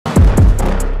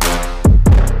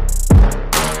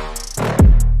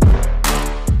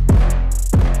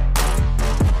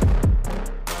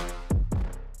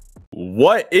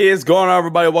What is going on,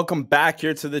 everybody? Welcome back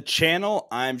here to the channel.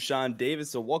 I'm Sean Davis,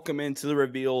 so welcome into the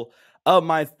reveal of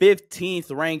my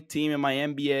 15th ranked team in my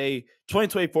NBA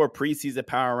 2024 preseason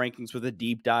power rankings with a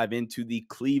deep dive into the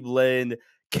Cleveland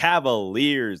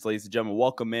Cavaliers. Ladies and gentlemen,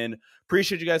 welcome in.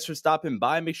 Appreciate you guys for stopping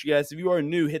by. Make sure you guys, if you are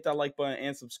new, hit that like button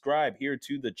and subscribe here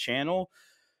to the channel.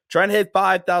 Trying to hit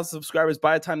 5,000 subscribers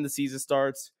by the time the season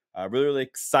starts. Really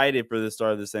excited for the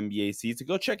start of this NBA season.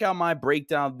 Go check out my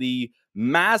breakdown of the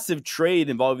massive trade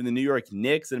involving the New York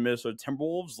Knicks and Minnesota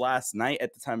Timberwolves last night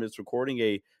at the time of this recording.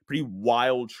 A pretty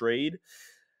wild trade.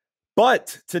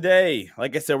 But today,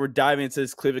 like I said, we're diving into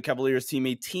this Cleveland Cavaliers team,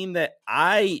 a team that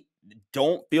I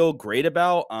don't feel great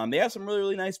about. They have some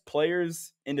really nice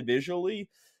players individually,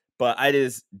 but I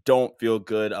just don't feel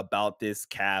good about this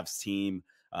Cavs team.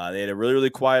 They had a really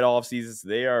quiet offseason, so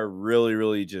they are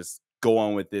really just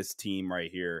going with this team right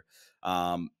here.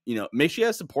 Make sure you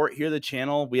have support here, the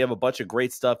channel. We have a bunch of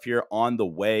great stuff here on the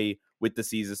way with the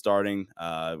season starting,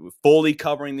 fully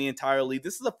covering the entire league.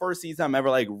 This is the first season I'm ever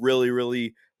like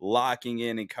really locking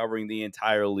in and covering the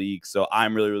entire league. So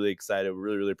I'm really excited.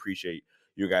 Really appreciate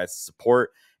you guys'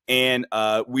 support. And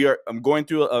I'm going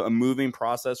through a moving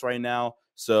process right now.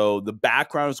 So the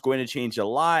background is going to change a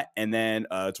lot, and then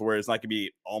to where it's not going to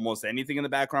be almost anything in the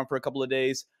background for a couple of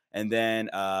days. And then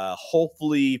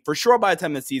hopefully, for sure, by the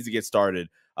time the season gets started,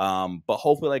 but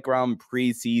hopefully like around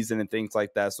preseason and things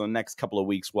like that. So the next couple of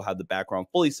weeks, we'll have the background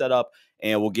fully set up,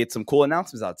 and we'll get some cool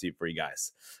announcements out to you for you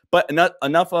guys. But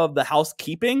enough of the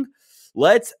housekeeping.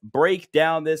 Let's break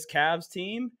down this Cavs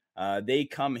team. They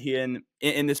come in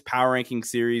this power ranking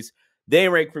series. They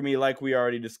rank for me, like we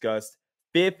already discussed,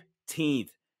 15th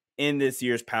in this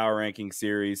year's power ranking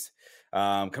series.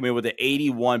 Coming in with an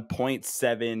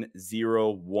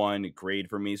 81.701 grade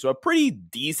for me. So a pretty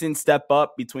decent step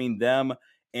up between them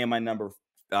and my number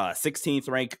 16th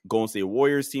ranked Golden State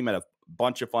Warriors team. I had a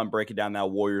bunch of fun breaking down that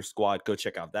Warriors squad. Go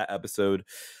check out that episode.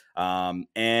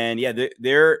 And yeah,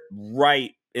 they're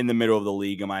right in the middle of the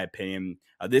league, in my opinion.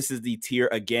 This is the tier,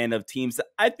 again, of teams that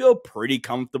I feel pretty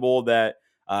comfortable that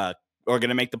are going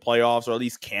to make the playoffs, or at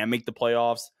least can make the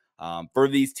playoffs. For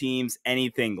these teams,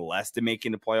 anything less than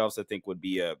making the playoffs, I think, would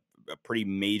be a pretty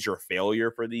major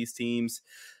failure for these teams.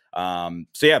 So,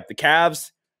 yeah, the Cavs,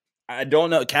 I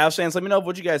don't know. Cavs fans, let me know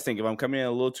what you guys think. If I'm coming in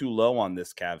a little too low on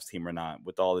this Cavs team or not,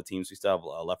 with all the teams we still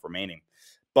have left remaining.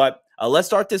 But let's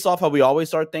start this off how we always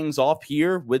start things off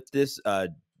here with this Power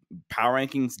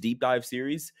Rankings Deep Dive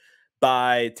series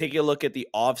by taking a look at the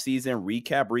offseason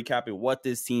recap, recapping what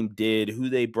this team did, who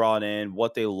they brought in,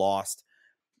 what they lost.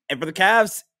 And for the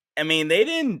Cavs, I mean,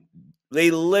 they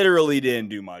literally didn't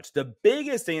do much. The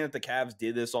biggest thing that the Cavs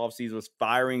did this offseason was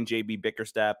firing JB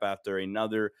Bickerstaff after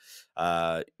another,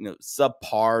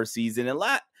 subpar season. And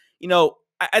I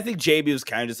think JB was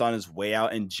kind of just on his way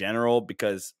out in general,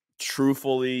 because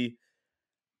truthfully,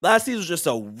 last season was just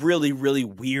a really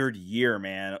weird year,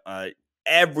 man.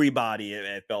 Everybody,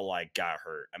 it felt like, got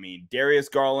hurt. I mean, Darius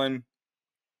Garland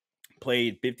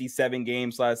played 57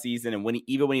 games last season, and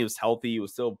even when he was healthy, he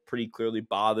was still pretty clearly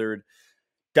bothered.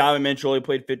 Donovan Mitchell only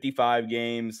played 55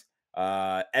 games.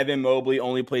 Evan Mobley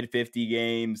only played 50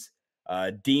 games.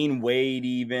 Dean Wade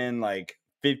even,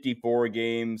 54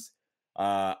 games.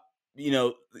 Karis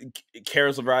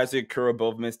LeVert, Kura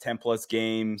both missed 10-plus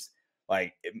games.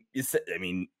 Max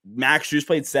Strus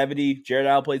played 70. Jared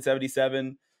Allen played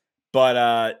 77.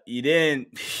 But you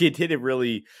didn't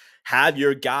really have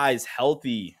your guys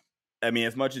healthy,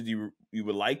 as much as you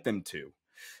would like them to.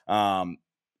 And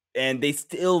they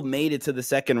still made it to the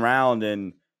second round.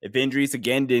 And if injuries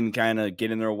again didn't kind of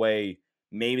get in their way,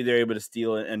 maybe they're able to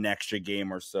steal an extra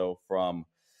game or so from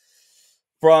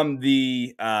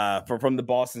the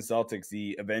Boston Celtics,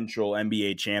 the eventual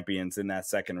NBA champions, in that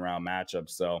second round matchup.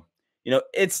 So,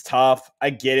 it's tough. I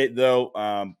get it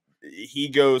though. He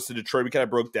goes to Detroit. We kind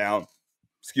of broke down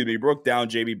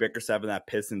JB Bickerstaff in that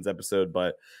Pistons episode,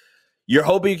 but you're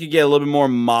hoping you could get a little bit more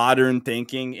modern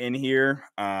thinking in here,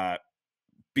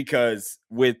 because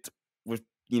with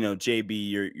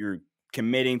JB, you're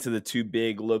committing to the too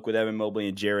big look with Evan Mobley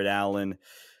and Jared Allen.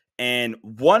 And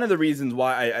one of the reasons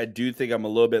why I do think I'm a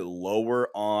little bit lower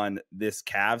on this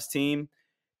Cavs team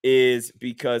is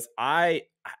because I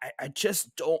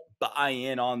just don't buy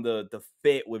in on the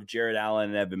fit with Jared Allen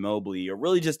and Evan Mobley, or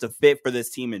really just a fit for this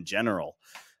team in general.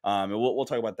 And we'll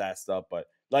talk about that stuff. But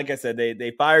like I said,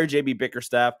 they fired JB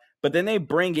Bickerstaff, but then they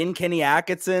bring in Kenny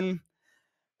Atkinson,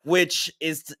 which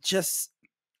is just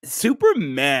super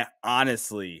meh,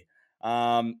 honestly.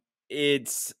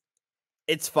 It's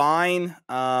fine.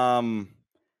 But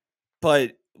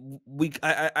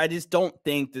I just don't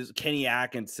think this Kenny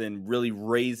Atkinson really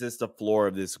raises the floor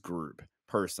of this group,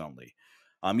 personally.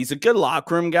 He's a good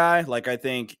locker room guy. Like, I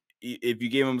think if you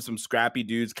gave him some scrappy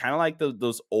dudes, kind of like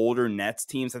those older Nets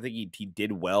teams, I think he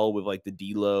did well with like the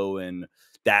D'Lo and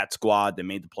that squad that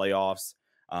made the playoffs.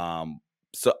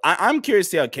 So I'm curious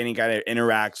to see how Kenny kind of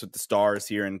interacts with the stars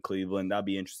here in Cleveland. That'd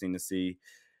be interesting to see.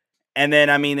 And then,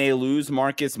 I mean, they lose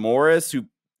Marcus Morris, who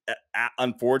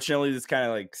unfortunately this kind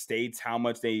of like states how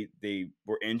much they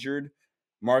were injured.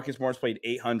 Marcus Morris played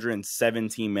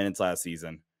 817 minutes last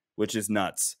season, which is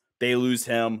nuts. They lose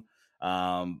him.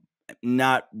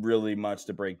 Not really much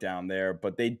to break down there,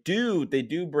 but they do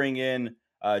bring in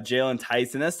Jalen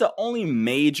Tyson. That's the only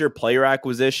major player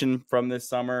acquisition from this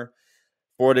summer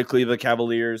for the Cleveland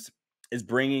Cavaliers is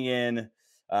bringing in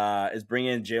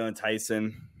Jalen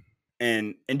Tyson.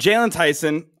 And Jalen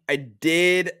Tyson, I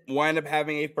did wind up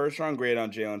having a first round grade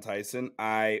on Jalen Tyson.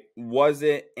 I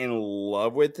wasn't in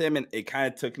love with him, and it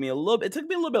kind of took me a little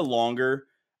bit longer,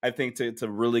 I think, to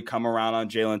really come around on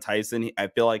Jalen Tyson. I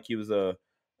feel like he was a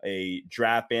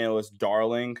draft analyst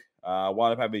darling.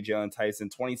 Wound up having Jalen Tyson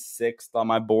 26th on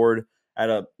my board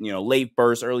at a late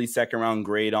first, early second round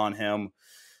grade on him.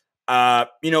 The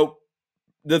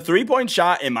 3-point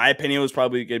shot, in my opinion, was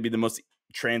probably going to be the most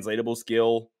translatable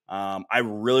skill. I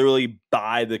really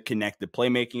buy the connected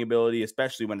playmaking ability,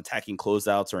 especially when attacking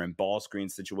closeouts or in ball screen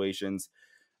situations.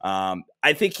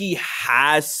 I think he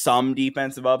has some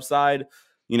defensive upside.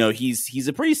 He's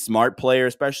a pretty smart player,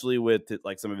 especially with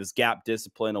like some of his gap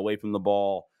discipline away from the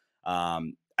ball.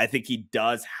 I think he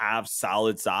does have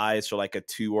solid size for like a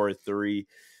 2 or a 3.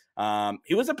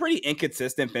 He was a pretty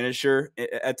inconsistent finisher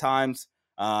at times.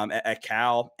 At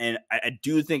Cal, and I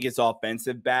do think his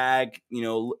offensive bag,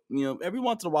 every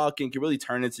once in a while can really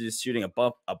turn into just shooting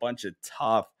a bunch of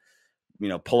tough,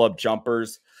 pull up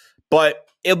jumpers. But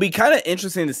it'll be kind of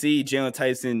interesting to see Jalen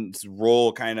Tyson's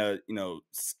role kind of,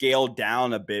 scale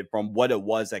down a bit from what it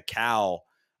was at Cal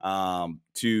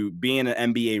to being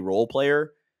an NBA role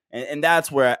player. And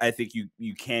that's where I think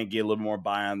you can get a little more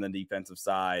buy on the defensive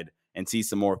side and see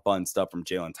some more fun stuff from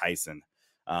Jalen Tyson.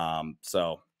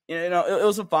 So it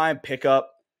was a fine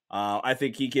pickup. I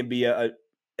think he can be a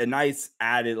nice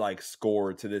added like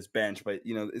score to this bench, but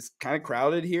it's kind of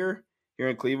crowded here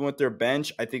in Cleveland with their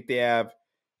bench. I think they have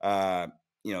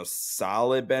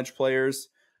solid bench players,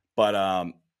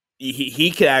 but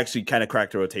he could actually kind of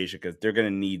crack the rotation because they're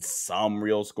going to need some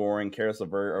real scoring. Caris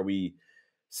LeVert, are we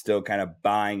still kind of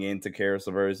buying into Caris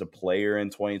LeVert as a player in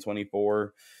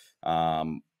 2024?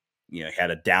 He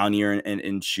had a down year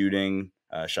in shooting.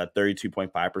 Shot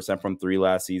 32.5% from 3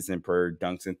 last season per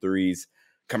dunks and threes,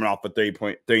 coming off a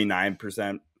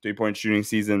 39% 3-point shooting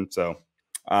season. So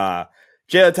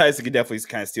Jalen Tyson could definitely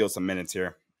kind of steal some minutes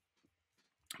here.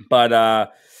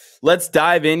 But let's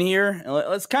dive in here and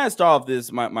let's kind of start off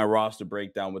this my roster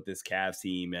breakdown with this Cavs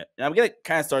team. And I'm gonna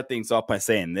kind of start things off by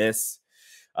saying this.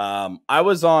 I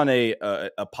was on a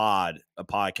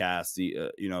podcast,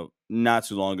 not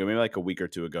too long ago, maybe like a week or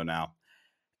two ago now,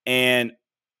 and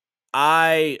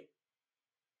I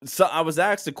was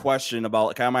asked a question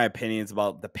about kind of my opinions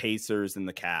about the Pacers and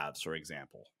the Cavs, for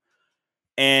example.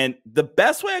 And the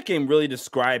best way I can really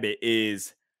describe it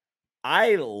is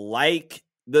I like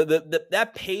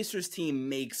that Pacers team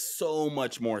makes so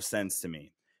much more sense to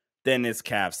me than this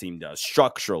Cavs team does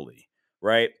structurally,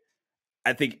 right?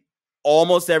 I think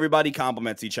almost everybody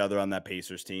complements each other on that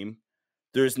Pacers team.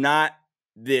 There's not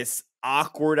this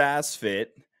awkward ass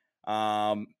fit.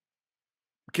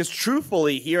 Because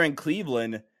truthfully, here in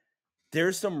Cleveland,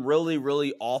 there's some really,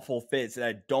 really awful fits that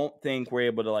I don't think we're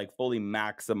able to like fully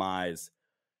maximize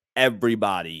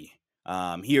everybody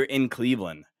here in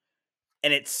Cleveland.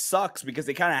 And it sucks because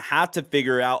they kind of have to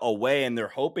figure out a way, and they're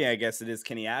hoping, I guess, it is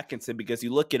Kenny Atkinson, because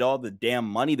you look at all the damn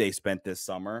money they spent this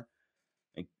summer.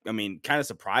 I mean, kind of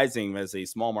surprising as a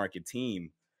small market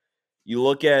team. You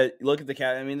look at the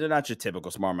Cavs. I mean, they're not your typical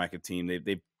small market team.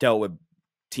 They've dealt with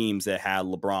teams that had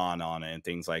LeBron on it and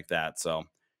things like that. So,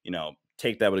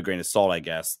 take that with a grain of salt, I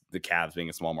guess, the Cavs being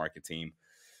a small market team.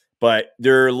 But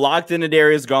they're locked into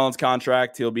Darius Garland's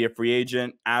contract. He'll be a free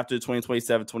agent after the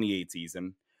 2027-28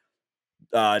 season.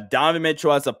 Donovan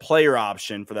Mitchell has a player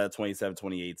option for that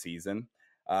 27-28 season.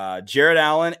 Jared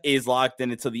Allen is locked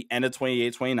in until the end of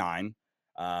 28-29.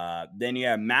 Then you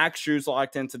have Max Strus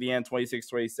locked into the end of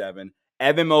 26-27.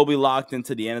 Evan Mobley locked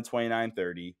into the end of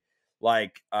 29-30.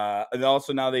 And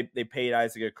also now they paid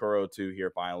Isaac Okoro too here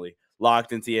finally,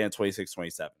 locked into the end of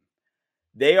 26-27.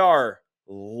 They are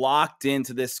locked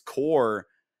into this core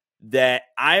that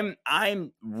I'm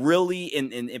really,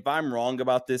 and if I'm wrong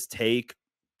about this take,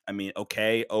 I mean,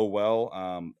 okay, oh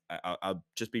well, I'll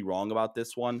just be wrong about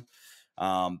this one.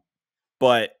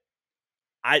 But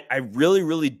I really,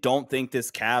 really don't think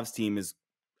this Cavs team is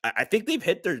I think they've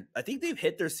hit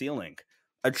their ceiling.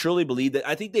 I truly believe that.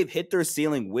 I think they've hit their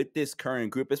ceiling with this current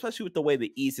group, especially with the way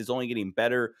the East is only getting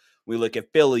better. We look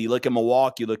at Philly, you look at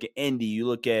Milwaukee, you look at Indy, you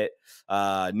look at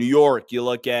New York, you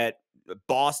look at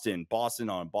Boston,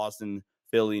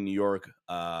 Philly, New York,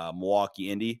 Milwaukee,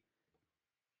 Indy,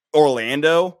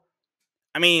 Orlando.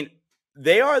 I mean,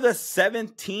 they are the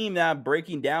seventh team that I'm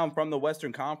breaking down from the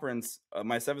Western Conference,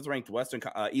 my seventh ranked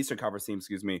Eastern Conference team,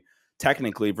 excuse me,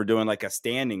 technically, for doing like a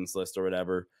standings list or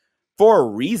whatever, for a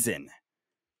reason.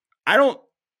 I don't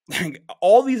like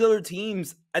all these other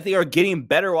teams, I think, are getting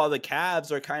better while the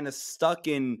Cavs are kind of stuck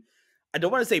in, I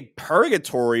don't want to say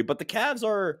purgatory, but the Cavs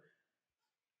are,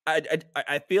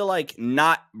 I feel like,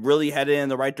 not really headed in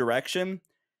the right direction.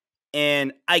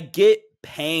 And I get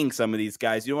paying some of these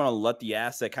guys. You don't want to let the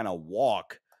asset kind of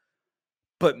walk.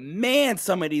 But man,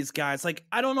 some of these guys, like,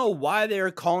 I don't know why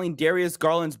they're calling Darius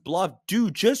Garland's bluff.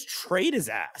 Dude, just trade his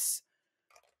ass.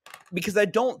 Because I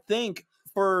don't think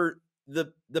for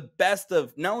the best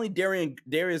of not only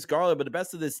Darius Garland, but the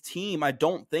best of this team, I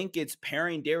don't think it's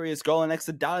pairing Darius Garland next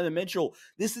to Donovan Mitchell.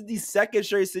 This is the second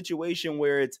straight situation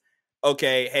where it's,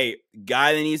 okay, hey,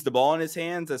 guy that needs the ball in his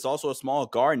hands, that's also a small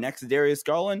guard next to Darius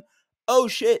Garland. Oh,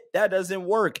 shit, that doesn't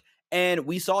work. And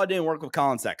we saw it didn't work with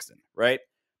Colin Sexton, right?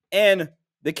 And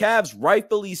the Cavs,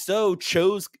 rightfully so,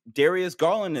 chose Darius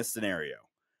Garland in this scenario.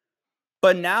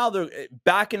 But now they're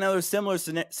back in another similar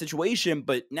situation,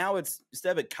 but now it's,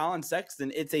 instead of Colin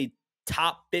Sexton, it's a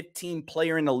top 15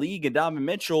 player in the league and Donovan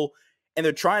Mitchell, and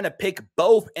they're trying to pick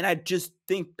both. And I just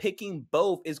think picking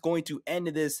both is going to end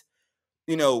this,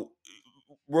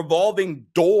 revolving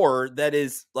door that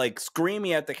is like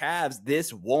screaming at the Cavs,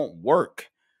 this won't work.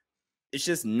 It's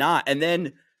just not. And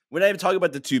then we're not even talking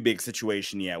about the too big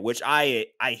situation yet, which I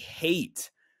hate.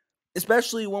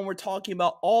 Especially when we're talking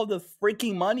about all the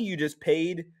freaking money you just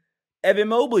paid Evan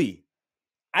Mobley.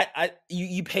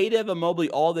 You paid Evan Mobley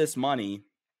all this money.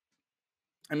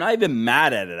 I'm not even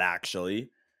mad at it, actually.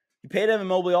 You paid Evan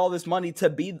Mobley all this money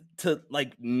to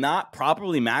not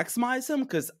properly maximize him,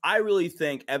 because I really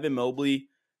think Evan Mobley,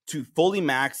 to fully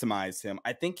maximize him,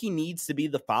 I think he needs to be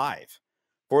the 5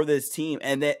 for this team.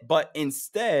 But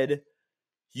instead,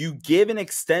 you give an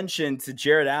extension to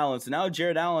Jared Allen. So now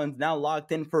Jared Allen's now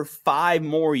locked in for 5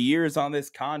 more years on this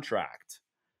contract.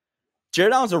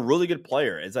 Jared Allen's a really good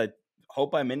player, as I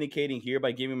hope I'm indicating here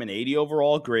by giving him an 80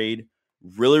 overall grade.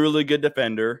 Really, really good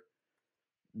defender.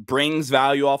 Brings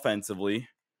value offensively.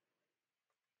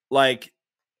 Like,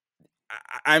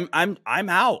 I'm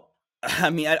out. I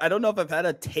mean, I don't know if I've had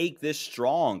a take this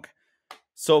strong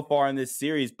so far in this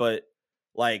series, but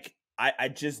like, I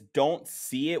just don't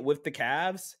see it with the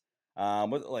Cavs.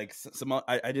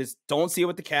 I just don't see it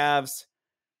with the Cavs.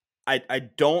 I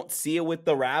don't see it with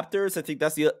the Raptors. I think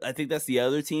that's the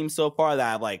other team so far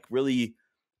that I've like really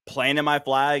planted my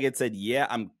flag and said, yeah,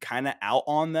 I'm kind of out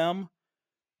on them.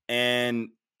 And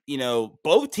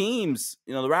both teams,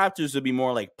 the Raptors would be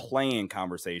more like playing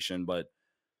conversation, but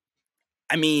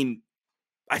I mean,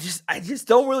 I just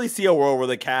don't really see a world where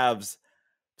the Cavs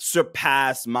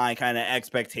surpass my kind of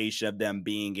expectation of them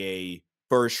being a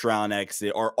first round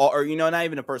exit or not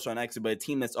even a first round exit, but a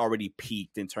team that's already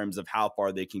peaked in terms of how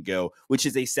far they can go, which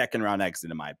is a second round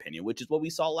exit, in my opinion, which is what we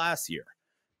saw last year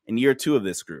in year 2 of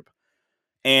this group.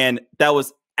 And that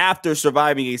was after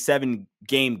surviving a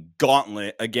 7-game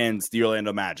gauntlet against the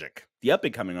Orlando Magic, the up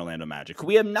and coming Orlando Magic, who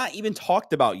we have not even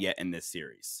talked about yet in this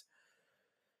series.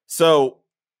 So,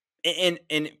 and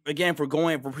again, if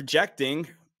we're projecting,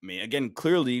 I mean, again,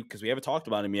 clearly, because we haven't talked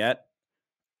about him yet,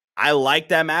 I like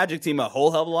that Magic team a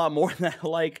whole hell of a lot more than I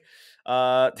like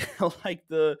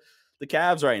the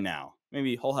Cavs right now.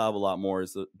 Maybe a whole hell of a lot more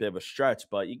is a bit of a stretch,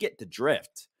 but you get the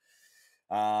drift.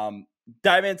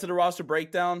 Dive into the roster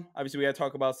breakdown. Obviously, we got to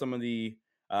talk about some of the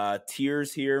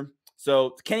tiers here.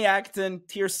 So Kenny Atkinson,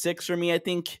 tier 6 for me, I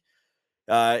think,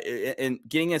 and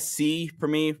getting a C for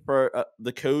me for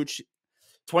the coach.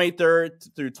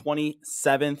 23rd through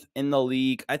 27th in the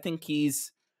league. I think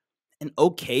he's an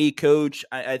okay coach.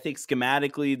 I think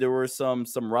schematically there were some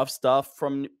rough stuff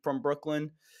from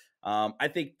Brooklyn. I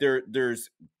think there's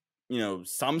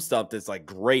some stuff that's like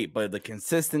great, but the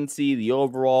consistency, the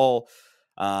overall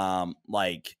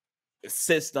like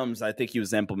systems I think he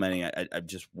was implementing, I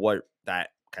just what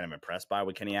that kind of impressed by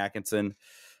with Kenny Atkinson.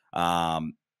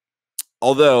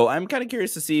 Although I'm kind of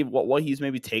curious to see what he's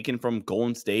maybe taken from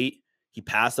Golden State. He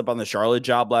passed up on the Charlotte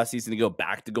job last season to go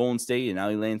back to Golden State, and now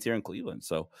he lands here in Cleveland.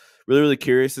 So really, really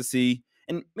curious to see.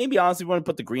 And maybe honestly, want to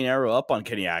put the green arrow up on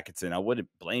Kenny Atkinson, I wouldn't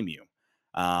blame you.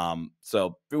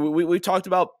 So we've talked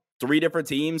about 3 different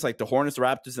teams, like the Hornets,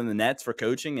 Raptors, and the Nets for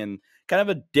coaching, and kind of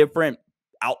a different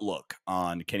outlook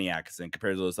on Kenny Atkinson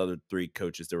compared to those other 3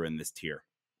 coaches that were in this tier.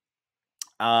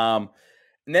 And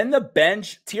then the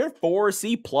bench, tier 4,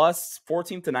 C+,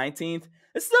 14th to 19th.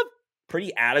 This is a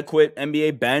pretty adequate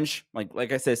NBA bench.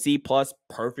 Like I said, C+,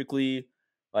 perfectly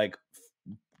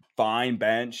fine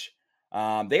bench.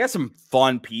 They got some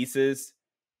fun pieces.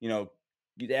 You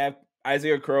have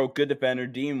Isaiah Crow, good defender,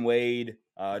 Dean Wade,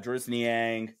 Jordan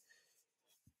Niang.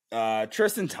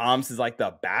 Tristan Thompson is like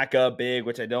the backup big,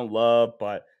 which I don't love,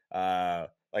 but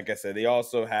like I said, they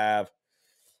also have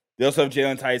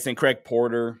Jalen Tyson, Craig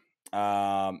Porter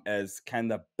as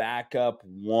kind of backup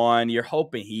 1. You're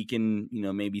hoping he can,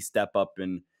 maybe step up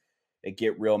and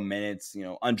get real minutes.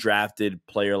 Undrafted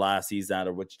player last season out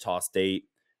of Wichita State.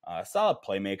 Solid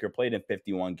playmaker, played in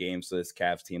 51 games for this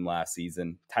Cavs team last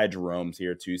season. Ty Jerome's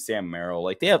here too. Sam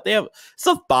Merrill. They have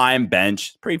some fine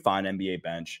bench, pretty fine NBA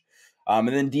bench. And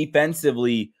then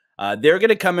defensively, they're going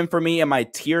to come in for me in my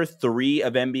tier 3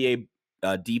 of NBA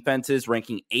defenses,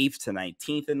 ranking 8th to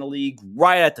 19th in the league,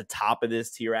 right at the top of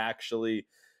this tier, actually.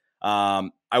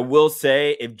 I will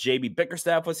say if JB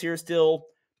Bickerstaff was here still,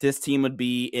 this team would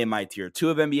be in my tier 2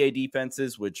 of NBA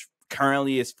defenses, which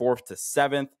currently is 4th to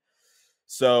 7th.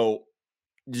 So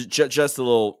just a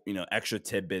little, extra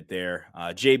tidbit there.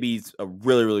 JB's a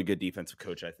really, really good defensive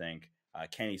coach, I think.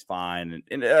 Kenny's fine.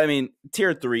 And I mean,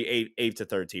 tier 3, 8th to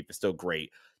 13th is still great.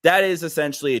 That is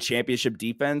essentially a championship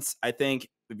defense. I think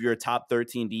if you're a top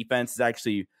 13 defense, is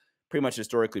actually pretty much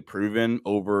historically proven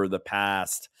over the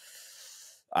past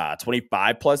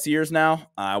 25 plus years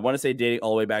now. I want to say dating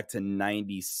all the way back to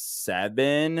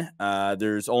 97.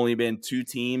 There's only been 2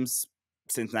 teams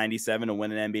since 97 to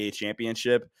win an NBA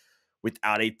championship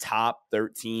without a top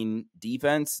 13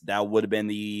 defense. That would have been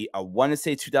I want to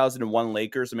say 2001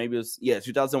 Lakers, or maybe it was,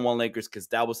 2001 Lakers, because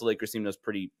that was the Lakers team that was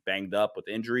pretty banged up with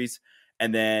injuries.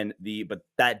 And then but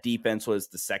that defense was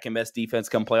the second best defense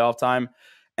come playoff time.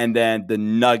 And then the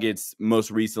Nuggets,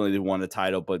 most recently, they won the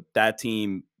title, but that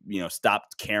team,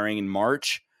 stopped caring in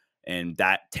March, and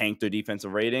that tanked their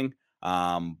defensive rating.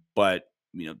 But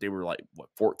they were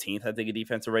 14th, I think, in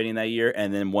defensive rating that year.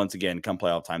 And then once again, come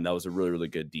playoff time, that was a really, really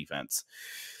good defense.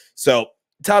 So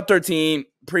top 13,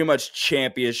 pretty much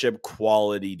championship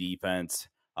quality defense.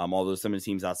 Although some of the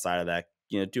teams outside of that,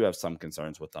 do have some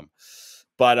concerns with them.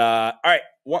 But all right,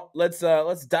 let's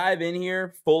dive in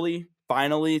here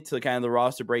finally, to kind of the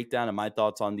roster breakdown and my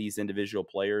thoughts on these individual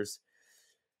players.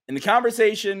 And the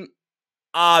conversation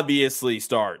obviously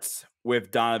starts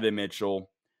with Donovan Mitchell.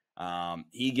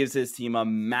 He gives his team a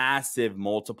massive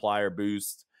multiplier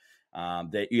boost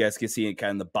that you guys can see in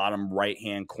kind of the bottom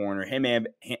right-hand corner. Him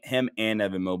and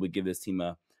Evan Mobley give this team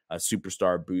a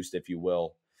superstar boost, if you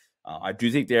will. I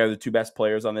do think they are the 2 best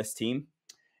players on this team.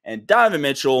 And Donovan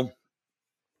Mitchell,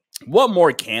 what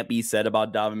more can't be said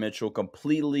about Donovan Mitchell?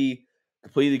 Completely,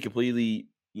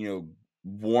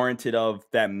 warranted of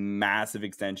that massive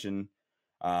extension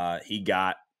he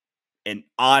got. And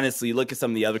honestly, look at some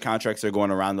of the other contracts that are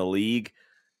going around the league.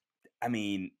 I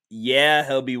mean,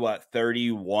 he'll be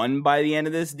 31 by the end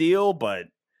of this deal, but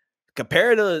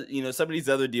compared to, some of these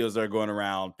other deals that are going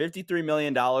around, $53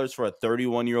 million for a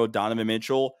 31-year-old Donovan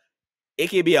Mitchell, it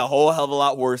could be a whole hell of a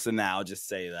lot worse than that. I'll just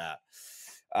say that.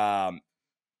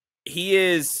 He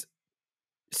is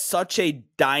such a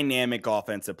dynamic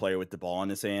offensive player with the ball in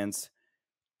his hands.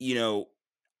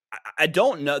 I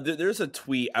don't know. There's a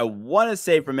tweet I want to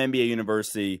say from NBA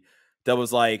University that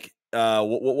was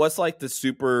what's the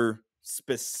super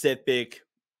specific,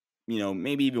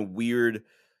 maybe even weird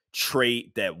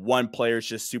trait that one player is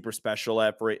just super special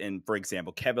at for it. And for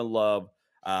example, Kevin Love,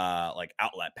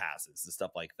 outlet passes and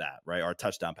stuff like that, right? Or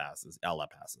touchdown passes,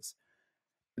 outlet passes.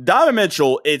 Donovan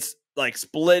Mitchell, it's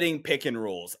splitting pick and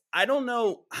rolls. I don't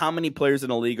know how many players in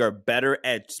the league are better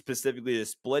at specifically the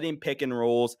splitting pick and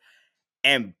rolls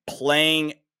and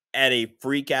playing at a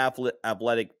freak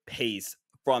athletic pace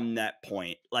from that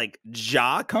point.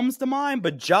 Ja comes to mind,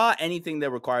 but anything that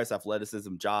requires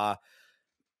athleticism, Ja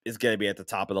is going to be at the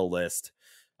top of the list.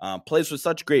 Plays with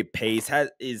such great pace,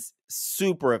 is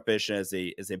super efficient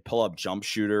as a pull-up jump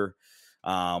shooter.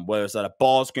 Whether it's at a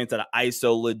ball screen, it's at an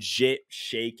ISO, legit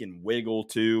shake and wiggle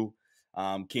too.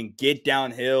 Can get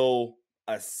downhill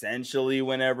essentially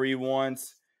whenever he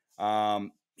wants.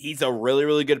 He's a really,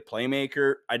 really good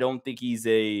playmaker. I don't think he's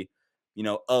a,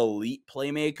 elite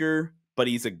playmaker, but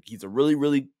he's a really,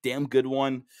 really damn good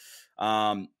one.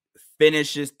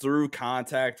 Finishes through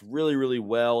contact really, really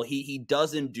well. He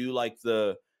doesn't do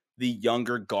the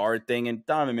younger guard thing. And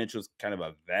Donovan Mitchell's kind of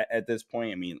a vet at this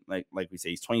point. I mean, like we say,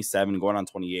 he's 27, going on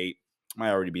 28.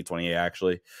 Might already be 28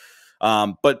 actually.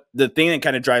 But the thing that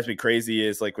kind of drives me crazy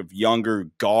is like with younger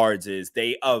guards is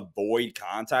they avoid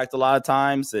contact a lot of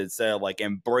times instead of like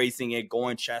embracing it,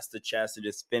 going chest to chest and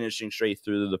just finishing straight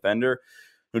through the defender.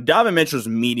 Donovan Mitchell's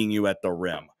meeting you at the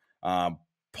rim.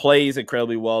 Plays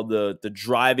incredibly well. The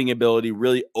driving ability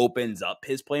really opens up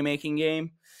his playmaking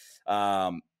game.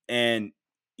 And,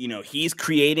 you know, he's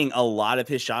creating a lot of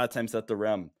his shot attempts at the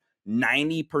rim.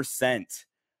 90%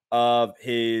 of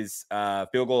his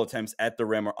field goal attempts at the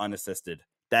rim are unassisted.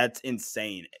 That's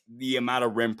insane. The amount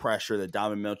of rim pressure that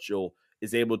Donovan Mitchell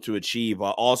is able to achieve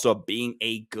while also being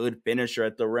a good finisher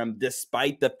at the rim,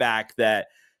 despite the fact that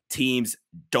teams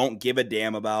don't give a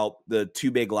damn about the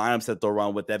two big lineups that they'll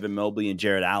run with Evan Mobley and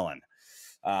Jared Allen.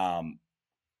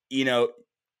 You know,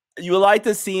 you would like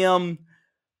to see him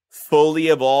fully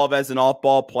evolve as an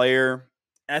off-ball player.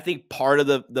 And I think part of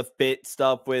the fit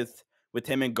stuff with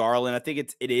him and Garland, I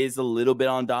think it is a little bit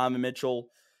on Donovan Mitchell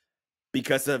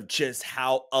because of just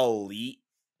how elite,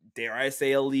 dare I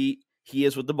say elite, he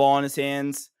is with the ball in his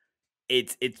hands.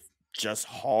 It's just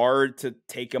hard to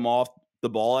take him off the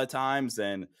ball at times,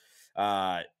 and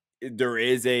there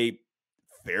is a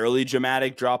fairly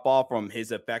dramatic drop off from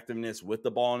his effectiveness with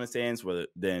the ball in his hands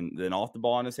than off the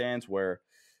ball in his hands, where,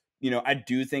 you know, I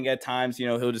do think at times, you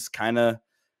know, he'll just kind of,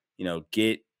 you know,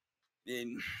 get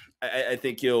in. I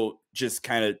think he'll just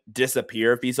kind of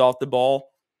disappear if he's off the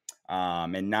ball,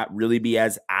 and not really be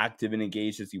as active and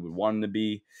engaged as he would want him to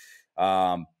be.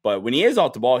 But when he is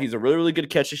off the ball, he's a really, really good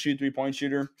catch and shoot 3-point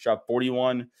shooter. Shot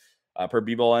 41 per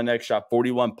B-ball index, shot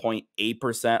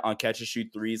 41.8% on catch and shoot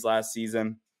threes last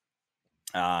season.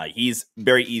 He's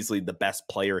very easily the best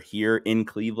player here in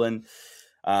Cleveland.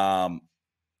 Like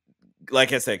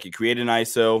I said, he created an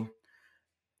ISO.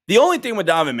 The only thing with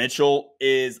Donovan Mitchell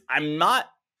is I'm not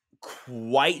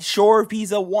quite sure if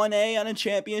he's a 1A on a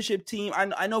championship team.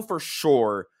 I know for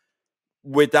sure,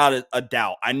 without a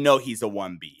doubt, I know he's a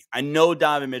 1B. I know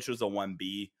Donovan Mitchell's a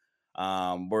 1B.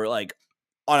 Where like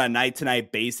on a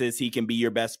night-to-night basis, he can be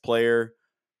your best player,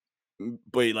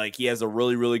 but like he has a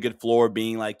really, really good floor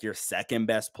being like your second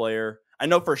best player. I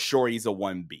know for sure he's a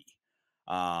 1B.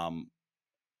 I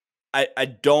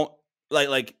don't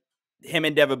like him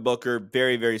and Devin Booker,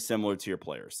 very, very similar to your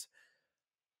players.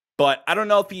 But I don't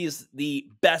know if he's the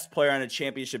best player on a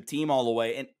championship team all the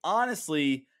way. And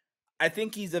honestly, I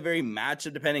think he's a very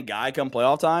matchup dependent guy come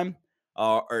playoff time.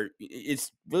 Or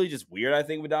it's really just weird, I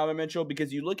think, with Donovan Mitchell,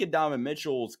 because you look at Donovan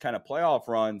Mitchell's kind of playoff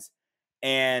runs,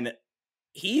 and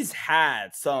he's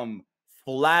had some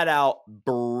flat out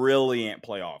brilliant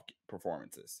playoff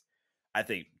performances. I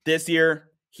think this year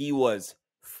he was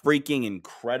freaking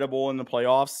incredible in the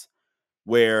playoffs,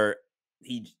 where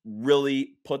he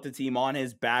really put the team on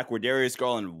his back, where Darius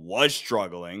Garland was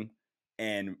struggling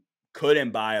and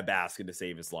couldn't buy a basket to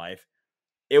save his life.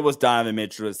 It was Donovan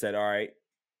Mitchell that said, all right,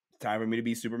 time for me to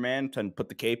be Superman, time to put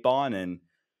the cape on and,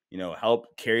 you know,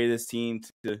 help carry this team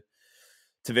to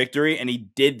victory. And he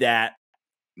did that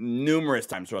numerous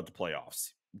times throughout the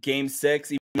playoffs. Game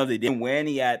 6, even though they didn't win,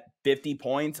 he had 50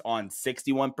 points on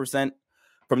 61%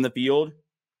 from the field.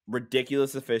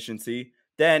 Ridiculous efficiency.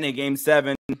 Then in Game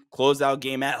 7, closeout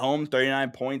game at home, 39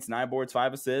 points, 9 boards,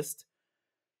 5 assists.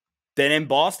 Then in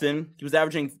Boston, he was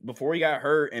averaging, before he got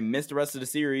hurt and missed the rest of the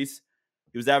series,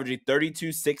 he was averaging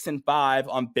 32, 6, and 5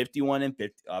 on 51%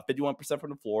 from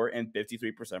the floor and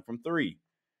 53% from three.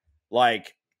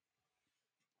 Like,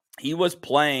 he was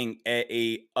playing at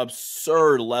a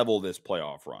absurd level this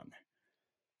playoff run.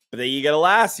 But then you get a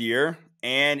last year,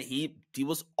 and he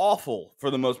was awful for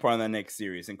the most part in that next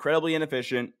series. Incredibly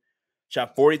inefficient.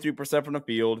 Shot 43% from the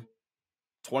field,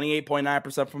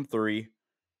 28.9% from three.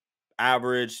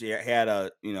 Average, he had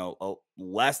a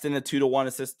less than a 2-to-1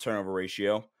 assist turnover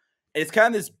ratio. And it's kind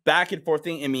of this back and forth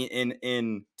thing. I mean,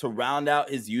 in to round out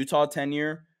his Utah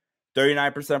tenure,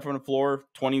 39% from the floor,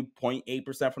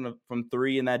 20.8% from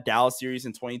three in that Dallas series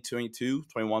in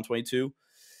 21-22.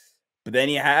 But then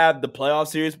you have the playoff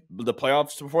series, the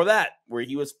playoffs before that, where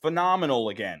he was phenomenal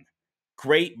again.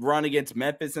 Great run against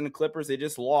Memphis and the Clippers. They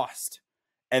just lost.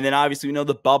 And then obviously we know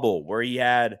the bubble, where he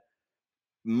had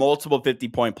multiple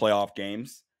 50-point playoff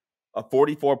games, a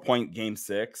 44-point game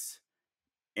 6,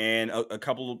 and a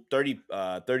couple of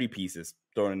 30 pieces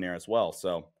thrown in there as well.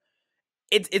 So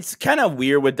it's kind of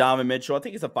weird with Donovan Mitchell. I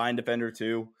think he's a fine defender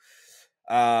too.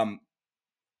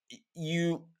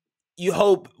 You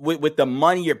hope with the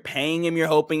money you're paying him, you're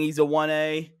hoping he's a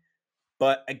 1A.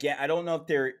 But again, I don't know if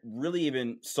they're really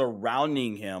even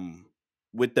surrounding him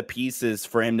with the pieces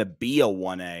for him to be a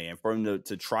 1A and for him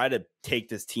to try to take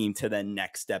this team to the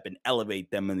next step and elevate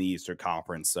them in the Eastern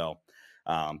Conference. So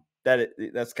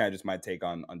that's kind of just my take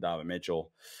on Donovan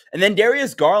Mitchell. And then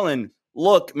Darius Garland,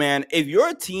 look, man, if you're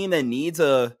a team that needs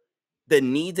a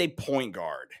point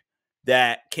guard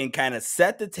that can kind of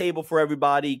set the table for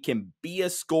everybody, can be a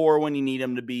scorer when you need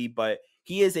him to be, but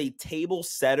he is a table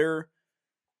setter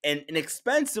and an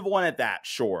expensive one at that,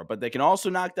 sure, but they can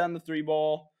also knock down the three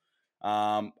ball.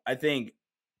 I think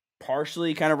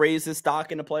partially kind of raise his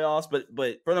stock in the playoffs, but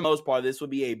for the most part, this would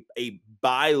be a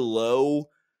buy low,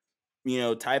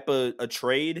 type of a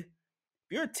trade. If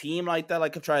you're a team like that,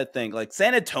 like I'm trying to think, like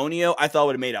San Antonio, I thought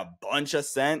would have made a bunch of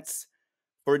sense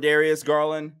for Darius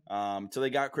Garland until they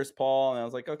got Chris Paul, and I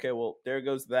was like, okay, well, there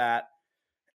goes that.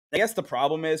 I guess the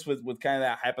problem is with kind of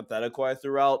that hypothetical I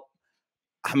threw out,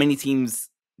 how many teams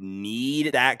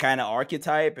need that kind of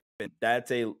archetype? And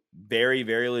that's a very,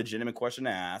 very legitimate question to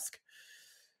ask.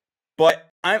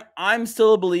 But I'm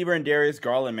still a believer in Darius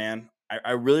Garland, man.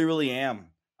 I really, really am.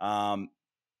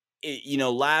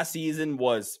 Last season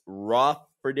was rough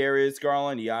for Darius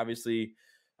Garland. He obviously,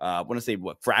 I want to say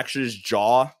fractured his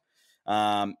jaw,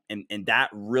 and that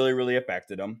really, really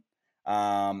affected him.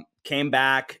 Came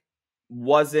back,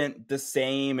 wasn't the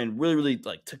same, and really, really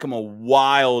took him a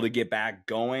while to get back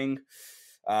going.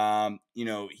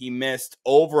 He missed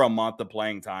over a month of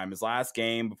playing time. His last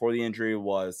game before the injury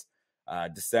was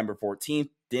December 14th,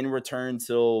 didn't return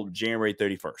till January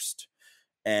 31st.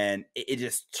 And it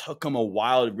just took him a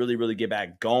while to really, really get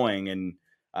back going. And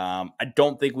I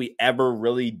don't think we ever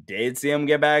really did see him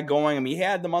get back going. I mean, he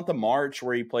had the month of March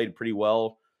where he played pretty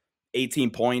well. 18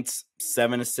 points,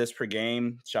 7 assists per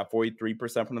game, shot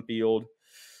 43% from the field.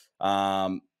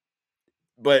 But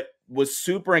was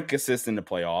super inconsistent in the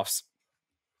playoffs.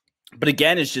 But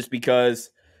again, it's just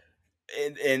because,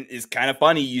 and it's kind of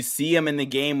funny, you see him in the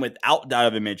game without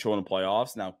Donovan Mitchell in the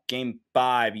playoffs. Now, game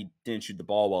 5, he didn't shoot the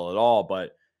ball well at all,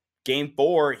 but game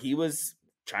 4, he was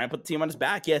trying to put the team on his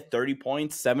back. He had 30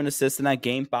 points, 7 assists in that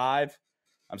game 4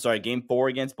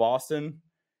 against Boston.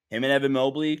 Him and Evan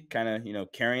Mobley kind of,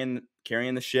 carrying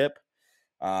the ship.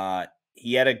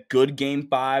 He had a good game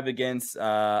 5 against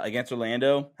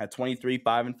Orlando, had 23,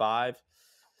 5 and 5.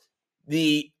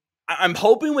 I'm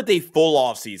hoping with a full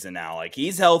offseason now, like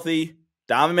he's healthy,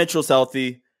 Donovan Mitchell's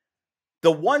healthy.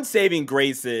 The one saving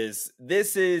grace is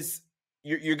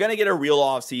you're going to get a real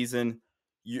offseason.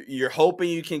 You're hoping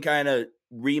you can kind of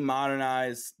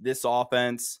remodernize this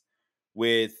offense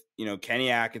with,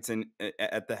 Kenny Atkinson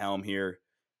at the helm here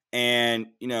and,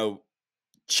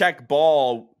 check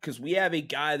ball, because we have a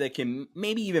guy that can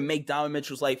maybe even make Donovan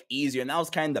Mitchell's life easier. And that was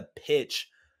kind of the pitch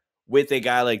with a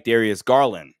guy like Darius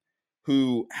Garland,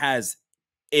 who has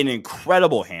an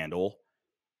incredible handle,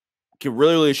 can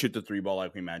really, really shoot the three ball,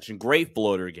 like we mentioned. Great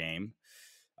floater game.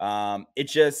 It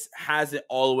just hasn't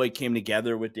all the way came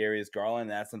together with Darius Garland.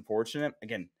 That's unfortunate.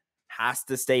 Again, has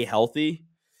to stay healthy.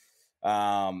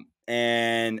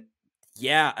 And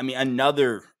yeah, I mean,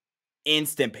 another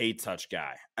instant paint touch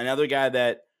guy. Another guy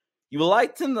that you would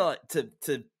like to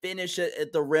finish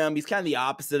at the rim. He's kind of the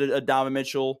opposite of Donovan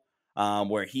Mitchell,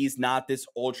 where he's not this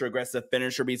ultra aggressive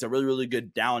finisher, but he's a really, really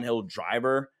good downhill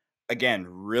driver. Again,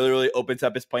 really, really opens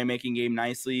up his playmaking game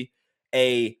nicely.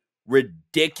 A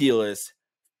ridiculous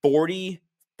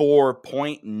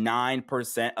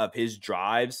 44.9% of his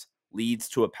drives leads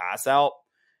to a pass out,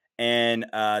 and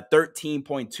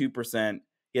 13.2%.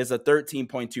 He has a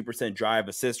 13.2% drive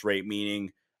assist rate,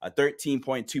 meaning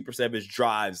 13.2% of his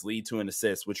drives lead to an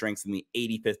assist, which ranks in the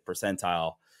 85th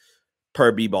percentile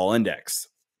per B-ball index,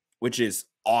 which is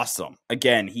awesome.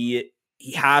 Again, he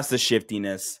has the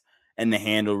shiftiness and the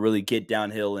handle, really get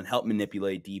downhill and help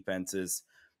manipulate defenses.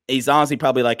 He's honestly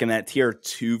probably like in that tier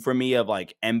 2 for me of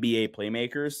like NBA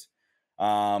playmakers.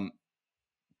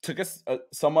 Took us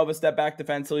some of a step back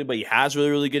defensively, but he has really,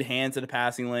 really good hands in the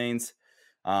passing lanes.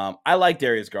 I like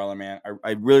Darius Garland, man.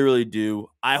 I really, really do.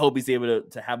 I hope he's able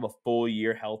to have a full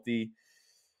year healthy.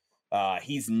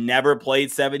 He's never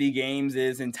played 70 games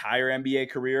his entire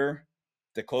NBA career.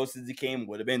 The closest he came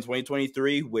would have been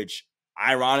 2023, which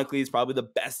ironically is probably the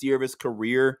best year of his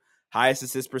career. Highest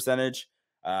assist percentage,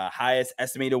 highest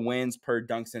estimated wins per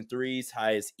dunks and threes,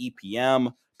 highest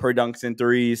EPM per dunks and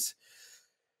threes,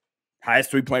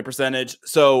 highest 3-point percentage.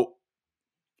 So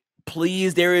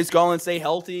please, Darius Garland, stay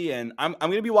healthy. And I'm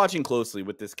going to be watching closely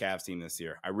with this Cavs team this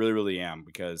year. I really, really am,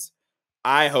 because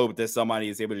I hope that somebody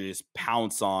is able to just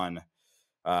pounce on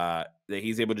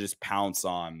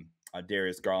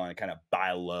Darius Garland and kind of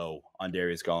buy low on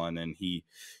Darius Garland, and he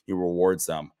rewards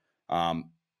them.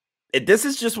 This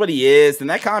is just what he is, and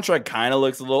that contract kind of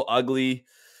looks a little ugly,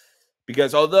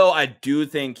 because although I do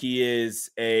think he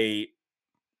is a,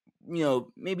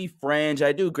 maybe fringe,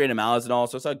 I do grade him out as an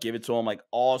all-star, so I'll give it to him, like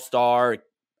all-star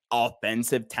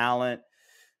offensive talent.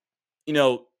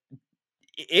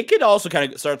 it could also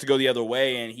kind of start to go the other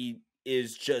way, and he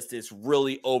is just this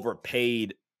really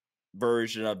overpaid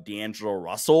version of D'Angelo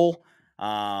Russell.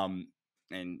 And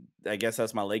I guess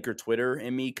that's my Laker Twitter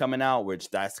in me coming out, which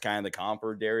that's kind of the comp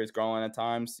for Darius Garland at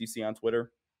times you see on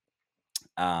Twitter.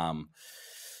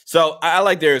 So I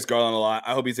like Darius Garland a lot.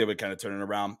 I hope he's able to kind of turn it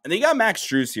around. And then you got Max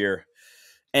Strus here.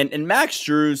 And Max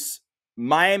Strus,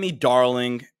 Miami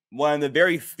darling, one of the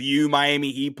very few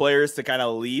Miami Heat players to kind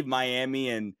of leave Miami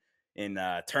and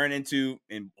turn into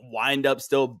and wind up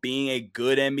still being a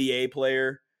good NBA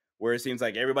player, where it seems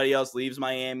like everybody else leaves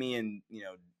Miami and,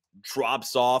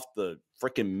 drops off the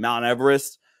freaking Mount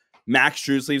Everest. Max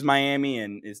Strus leaves Miami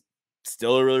and is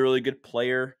still a really, really good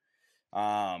player.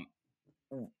 I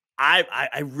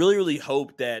really, really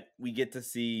hope that we get to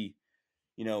see,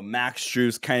 Max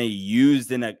Strus kind of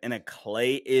used in a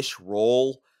Clay-ish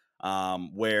role,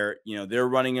 where, they're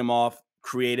running him off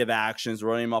creative actions,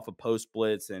 running him off a post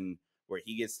blitz, and where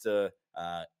he gets to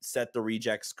set the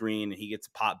reject screen and he gets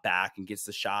to pop back and gets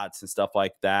the shots and stuff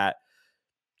like that.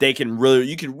 You can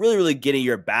really get in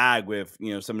your bag with,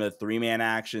 some of the 3-man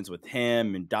actions with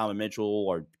him and Donovan Mitchell,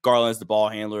 or Garland's the ball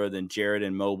handler, then Jared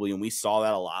and Mobley. And we saw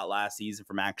that a lot last season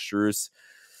from Max Strus.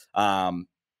 And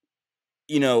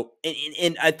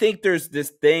I think there's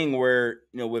this thing where,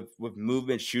 with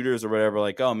movement shooters or whatever,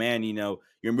 like, oh man, you're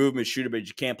a movement shooter, but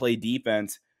you can't play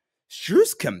defense.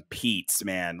 Strus competes,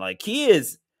 man. Like, he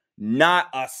is not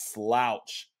a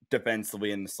slouch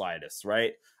defensively in the slightest,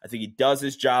 right? I think he does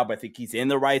his job. I think he's in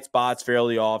the right spots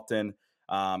fairly often.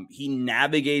 He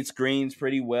navigates screens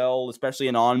pretty well, especially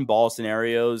in on-ball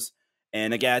scenarios.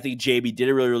 And again, I think JB did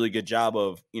a really, really good job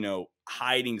of,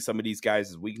 hiding some of these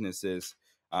guys' weaknesses,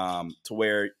 to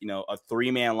where, a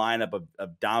 3-man lineup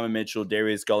of Donovan Mitchell,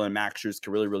 Darius Garland, and Max Strus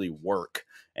can really, really work.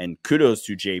 And kudos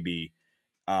to JB,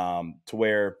 to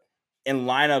where in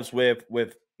lineups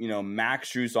with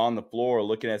Max Strus on the floor,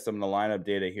 looking at some of the lineup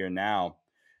data here now,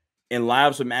 in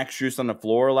lineups with Max Strus on the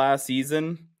floor last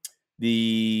season,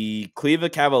 the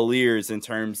Cleveland Cavaliers, in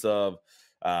terms of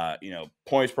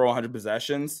points per 100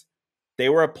 possessions, they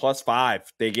were a +5.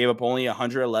 They gave up only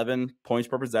 111 points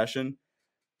per possession.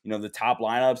 The top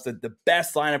lineups, the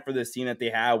best lineup for this team that they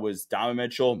had was Donovan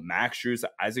Mitchell, Max Strus,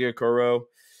 Isaac Okoro,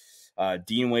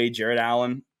 Dean Wade, Jared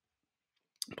Allen.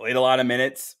 Played a lot of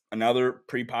minutes. Another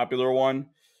pretty popular one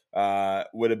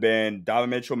would have been Donovan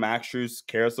Mitchell, Max Strus,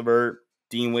 Karis LeVert,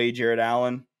 Dean Wade, Jared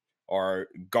Allen, or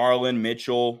Garland,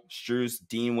 Mitchell, Strus,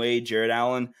 Dean Wade, Jared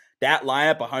Allen. That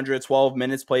lineup, 112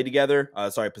 minutes played together.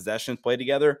 Possessions played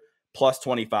together,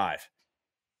 +25.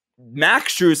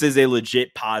 Max Strus is a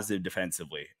legit positive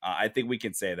defensively. I think we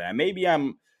can say that. Maybe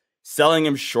I'm selling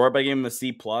him short by giving him a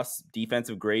C+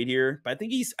 defensive grade here, but I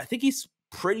think he's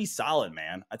pretty solid,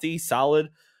 man. I think he's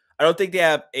solid. I don't think they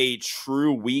have a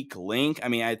true weak link. I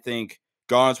mean, I think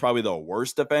Garland's probably the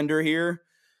worst defender here,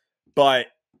 but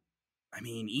I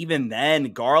mean, even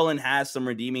then, Garland has some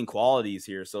redeeming qualities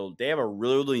here. So they have a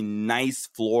really, really nice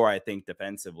floor, I think,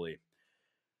 defensively.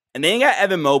 And then you got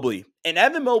Evan Mobley. And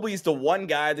Evan Mobley is the one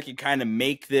guy that can kind of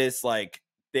make this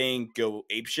thing go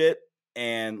apeshit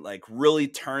and really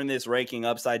turn this ranking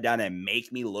upside down and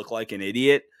make me look like an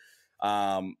idiot.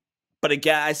 But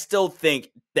again, I still think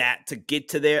that to get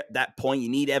to that point, you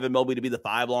need Evan Mobley to be the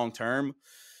 5 long term.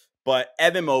 But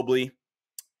Evan Mobley,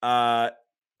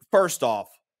 first off,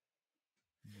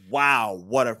 wow,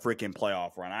 what a freaking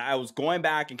playoff run. I was going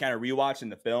back and kind of rewatching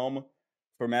the film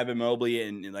from Evan Mobley,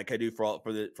 and like I do for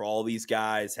all these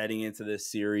guys heading into this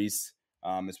series,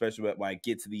 especially when I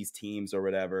get to these teams or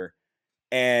whatever.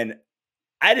 And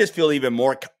I just feel even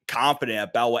more confident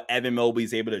about what Evan Mobley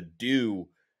is able to do.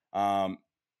 When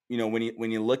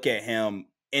you look at him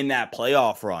in that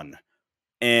playoff run,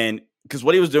 and because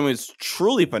what he was doing is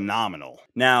truly phenomenal.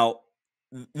 Now,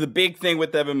 the big thing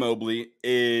with Evan Mobley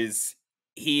is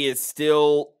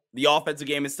the offensive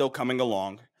game is still coming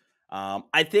along.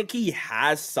 I think he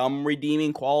has some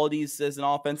redeeming qualities as an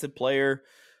offensive player.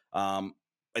 I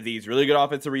think he's a really good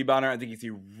offensive rebounder. I think he's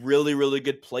a really, really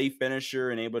good play finisher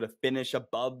and able to finish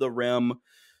above the rim.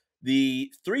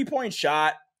 The 3-point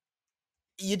shot,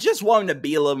 you just want him to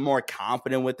be a little more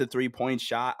confident with the 3-point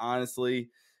shot, honestly.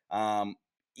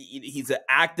 He's an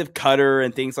active cutter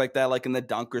and things like that, like in the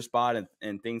dunker spot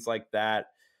and things like that.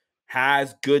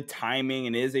 Has good timing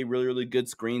and is a really, really good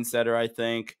screen setter, I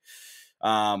think.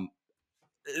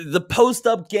 The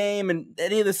post-up game and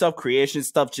any of the self-creation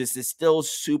stuff just is still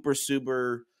super,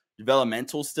 super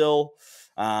developmental still.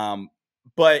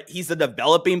 But he's a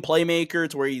developing playmaker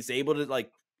to where he's able to,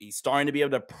 he's starting to be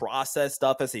able to process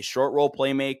stuff as a short roll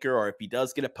playmaker, or if he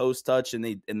does get a post touch and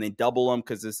they double him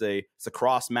because it's a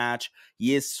cross match,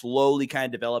 he is slowly kind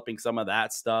of developing some of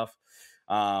that stuff.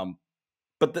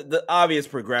 But the obvious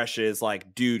progression is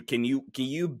like, dude, can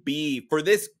you be, for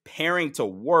this pairing to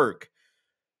work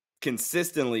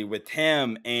consistently with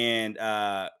him and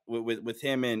with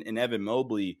him and Evan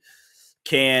Mobley,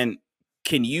 can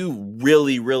you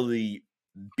really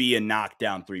be a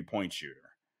knockdown 3-point shooter?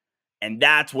 And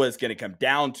that's what it's going to come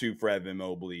down to for Evan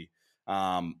Mobley.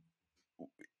 That's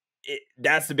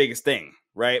the biggest thing,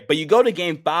 right? But you go to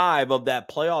game 5 of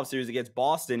that playoff series against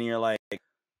Boston, and you're like,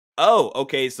 oh,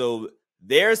 okay, so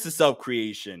there's the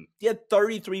self-creation. He had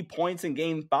 33 points in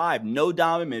game 5. No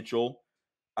Donovan Mitchell.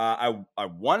 I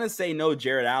want to say no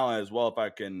Jared Allen as well, if I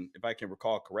can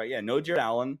recall correct. Yeah, no Jared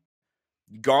Allen.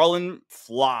 Garland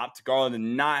flopped. Garland did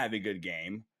not have a good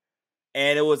game.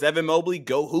 And it was Evan Mobley,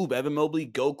 go hoop. Evan Mobley,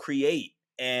 go create.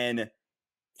 And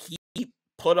he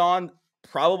put on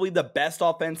probably the best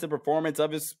offensive performance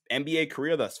of his NBA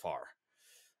career thus far.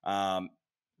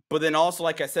 But then also,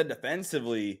 like I said,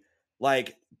 defensively,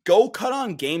 like, go cut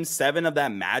on game 7 of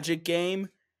that Magic game,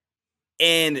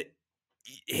 and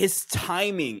his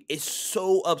timing is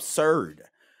so absurd.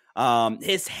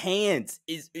 His hands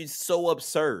is so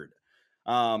absurd.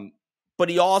 But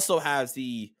he also has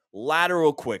the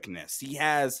lateral quickness. He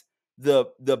has the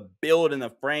build and the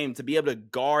frame to be able to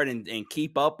guard and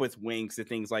keep up with wings and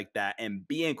things like that and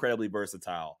be incredibly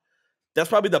versatile. That's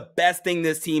probably the best thing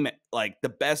this team, like the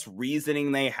best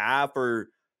reasoning they have for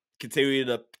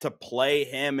continuing to play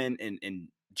him and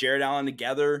Jared Allen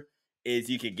together, is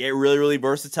you could get really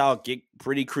versatile, get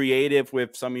pretty creative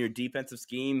with some of your defensive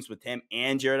schemes with him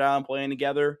and Jared Allen playing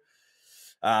together.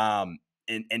 And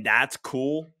that's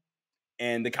cool.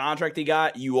 And the contract he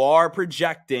got, you are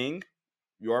projecting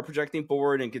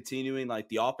forward and continuing like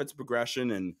the offensive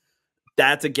progression. And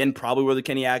that's, again, probably where the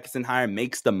Kenny Atkinson hire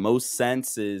makes the most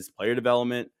sense, is player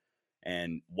development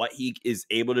and what he is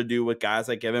able to do with guys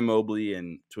like Evan Mobley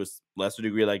and to a lesser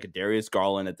degree like a Darius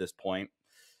Garland at this point.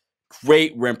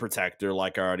 Great rim protector,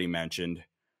 like I already mentioned.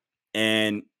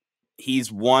 And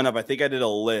he's one of, I think I did a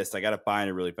list, I got to find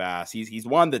it really fast. He's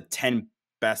one of the 10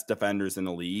 best defenders in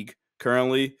the league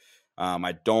currently.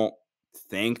 I don't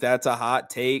think that's a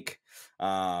hot take.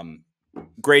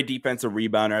 Great defensive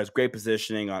rebounder, has great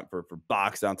positioning for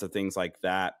box down to things like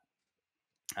that.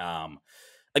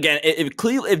 Again,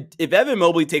 if Evan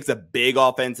Mobley takes a big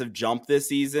offensive jump this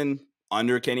season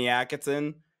under Kenny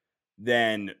Atkinson,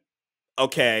 then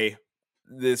okay,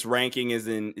 this ranking is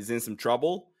in some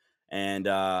trouble, and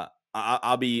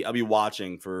I'll be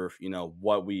watching for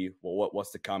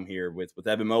what's to come here with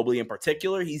Evan Mobley in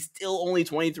particular. He's still only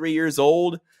 23 years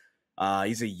old.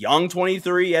 He's a young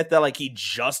 23 at that. Like, he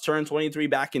just turned 23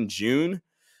 back in June.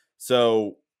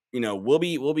 So, we'll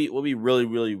be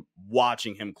really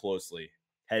watching him closely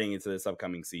heading into this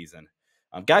upcoming season.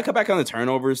 Got to cut back on the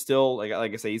turnovers still. Like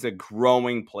I say, he's a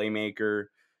growing playmaker,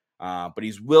 but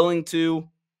he's willing to.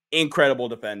 Incredible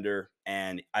defender,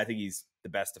 and I think he's the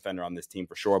best defender on this team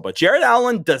for sure. But Jared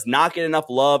Allen does not get enough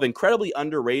love. Incredibly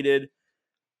underrated.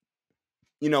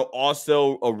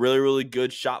 Also a really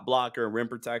good shot blocker and rim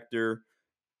protector.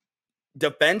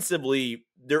 Defensively,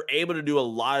 they're able to do a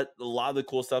lot of the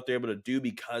cool stuff they're able to do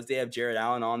because they have Jared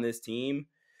Allen on this team.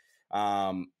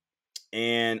 And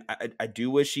I do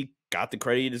wish he got the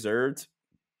credit he deserved.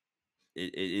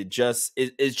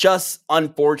 It's just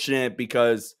unfortunate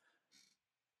because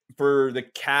for the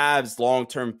Cavs'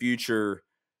 long-term future,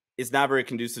 it's not very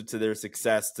conducive to their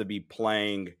success to be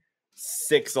playing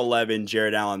 6'11"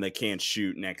 Jared Allen that can't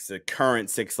shoot next to current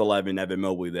 6'11" Evan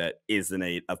Mobley that isn't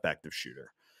an effective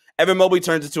shooter. Evan Mobley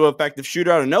turns into an effective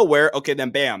shooter out of nowhere. Okay, then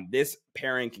bam, this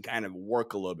pairing can kind of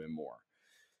work a little bit more.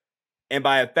 And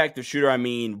by effective shooter, I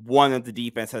mean one that the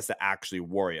defense has to actually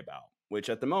worry about, which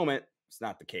at the moment is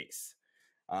not the case.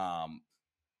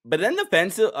 But then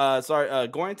defensive,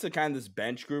 going to kind of this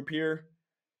bench group here,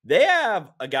 they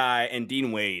have a guy in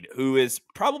Dean Wade who is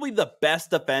probably the best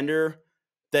defender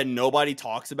that nobody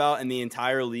talks about in the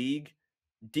entire league.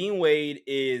 Dean Wade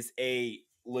is a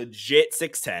legit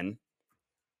 6'10".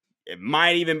 It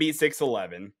might even be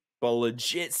 6'11", but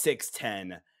legit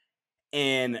 6'10".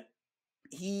 And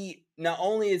he, not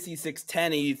only is he 6'10",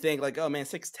 and you think like, oh man,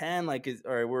 6'10", like,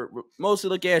 we're mostly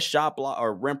looking at shot block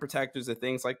or rim protectors and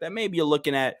things like that. Maybe you're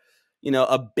looking at,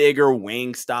 a bigger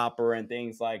wing stopper and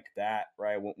things like that,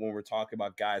 right? When we're talking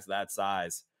about guys that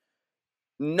size.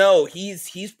 No, he's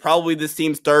probably this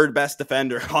team's third best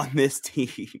defender on this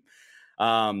team.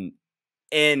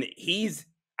 And he's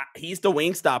the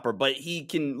wing stopper, but he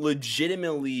can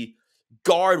legitimately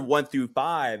guard 1 through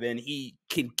 5, and he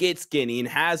can get skinny and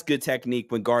has good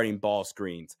technique when guarding ball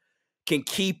screens, can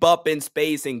keep up in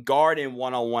space and guard in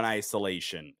one-on-one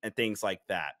isolation and things like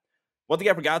that. One thing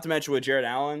I forgot to mention with Jared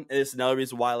Allen is another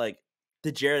reason why, like,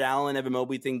 the Jared Allen, Evan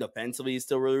Mobley thing defensively is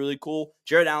still really, really cool.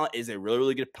 Jared Allen is a really,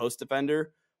 really good post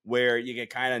defender where you can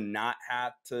kind of not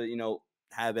have to,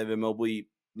 have Evan Mobley,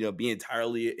 be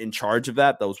entirely in charge of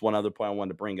that. That was one other point I wanted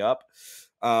to bring up.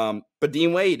 But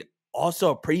Dean Wade,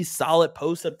 also a pretty solid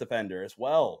post-up defender as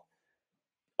well.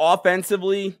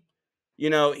 Offensively,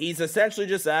 he's essentially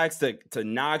just asked to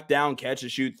knock down, catch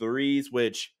and shoot threes,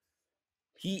 which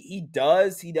he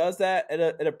does. He does that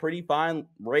at a pretty fine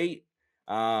rate.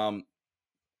 Last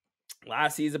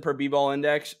season per B-ball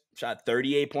index, shot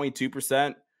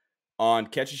 38.2% on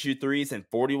catch and shoot threes and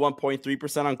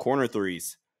 41.3% on corner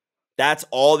threes. That's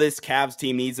all this Cavs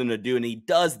team needs him to do, and he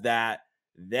does that.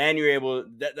 Then you're able.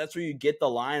 That's where you get the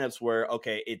lineups where,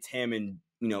 okay, it's him and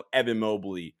Evan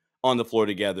Mobley on the floor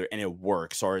together, and it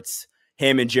works, or it's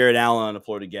him and Jared Allen on the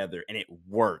floor together, and it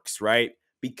works, right?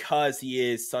 Because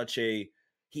he is such a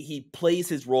he plays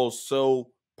his role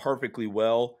so perfectly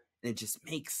well, and it just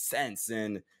makes sense.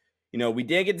 And we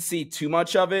didn't get to see too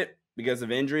much of it because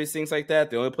of injuries, things like that.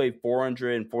 They only played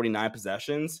 449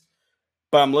 possessions,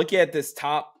 but I'm looking at this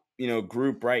top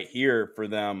group right here for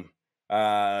them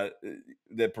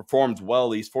that performs well.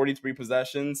 These 43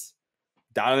 possessions: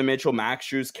 Donovan Mitchell, Max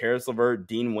Strus, Caris LeVert,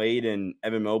 Dean Wade, and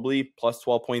Evan Mobley, plus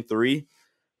 12.3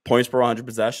 points per 100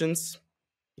 possessions.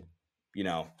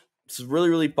 This is a really,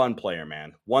 really fun player,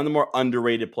 man. One of the more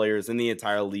underrated players in the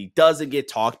entire league. Doesn't get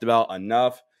talked about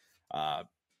enough.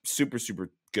 Super, super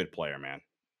good player, man.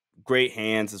 Great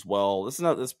hands as well. This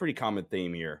is a pretty common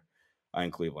theme here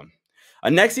in Cleveland.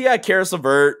 Next, you got Caris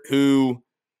LeVert, who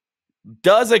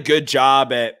does a good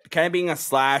job at kind of being a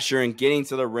slasher and getting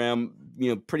to the rim.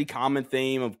 Pretty common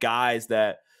theme of guys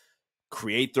that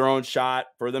create their own shot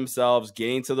for themselves,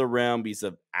 getting to the rim. He's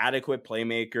an adequate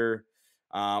playmaker.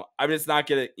 I'm just not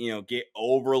going to, get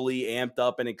overly amped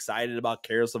up and excited about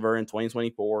Caris LeVert in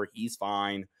 2024. He's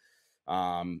fine.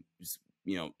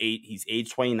 He's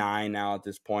age 29 now at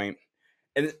this point.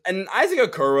 And Isaac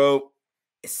Okoro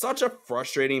is such a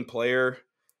frustrating player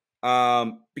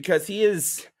because he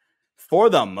is, for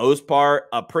the most part,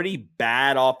 a pretty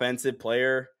bad offensive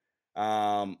player.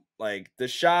 Like the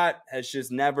shot has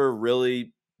just never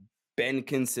really been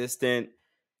consistent.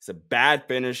 He's a bad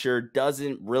finisher,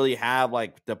 doesn't really have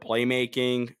like the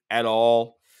playmaking at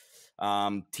all.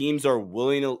 Teams are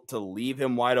willing to leave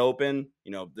him wide open.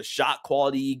 The shot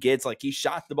quality he gets, like he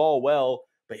shot the ball well,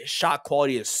 but his shot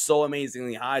quality is so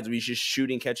amazingly high. So he's just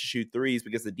shooting catch and shoot threes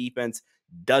because the defense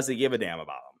doesn't give a damn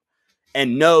about him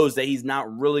and knows that he's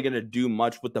not really going to do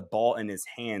much with the ball in his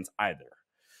hands either.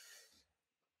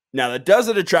 Now, that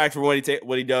doesn't detract from what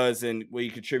he does and what he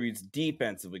contributes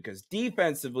defensively, because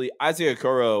defensively, Isaac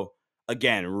Okoro,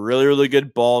 again, really, really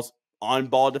good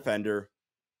on-ball defender,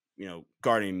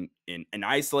 guarding in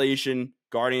isolation,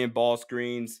 guarding in ball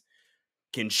screens,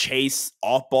 can chase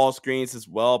off-ball screens as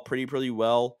well, pretty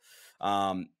well.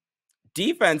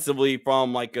 Defensively,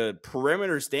 from like a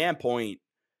perimeter standpoint,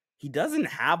 he doesn't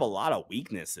have a lot of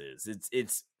weaknesses.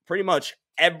 It's pretty much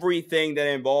everything that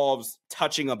involves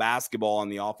touching a basketball on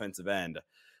the offensive end.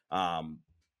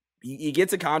 He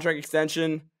gets a contract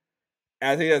extension,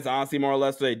 and I think that's honestly more or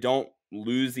less so they don't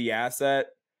lose the asset.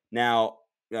 Now,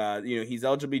 he's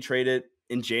eligible to be traded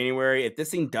in January. If this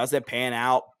thing doesn't pan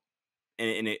out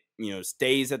and it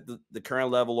stays at the current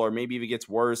level, or maybe if it gets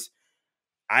worse,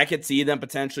 I could see them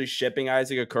potentially shipping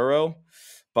Isaac Okoro.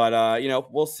 But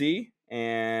we'll see.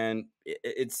 And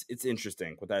it's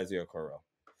interesting with Isaac Okoro.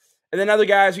 And then other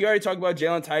guys, we already talked about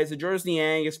Jalen Tyson. Georges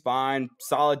Niang is fine.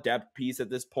 Solid depth piece at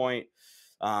this point.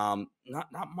 Not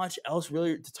much else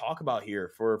really to talk about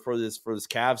here for this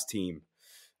Cavs team.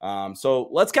 So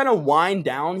let's kind of wind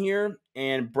down here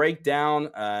and break down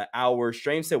our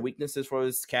strengths and weaknesses for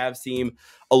this Cavs team,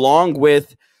 along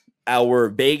with our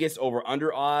Vegas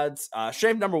over-under odds.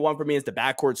 Strength number one for me is the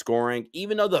backcourt scoring.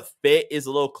 Even though the fit is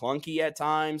a little clunky at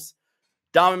times,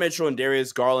 Donovan Mitchell and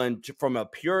Darius Garland, from a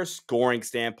pure scoring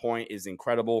standpoint, is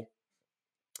incredible.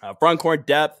 Front court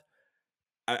depth.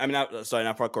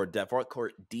 Not front court depth. Front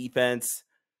court defense.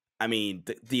 I mean,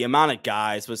 the amount of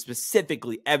guys, but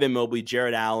specifically Evan Mobley,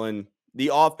 Jared Allen.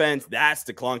 The offense, that's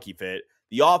the clunky fit.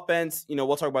 The offense,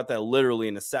 we'll talk about that literally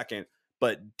in a second.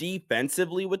 But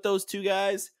defensively with those two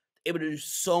guys, able to do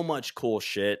so much cool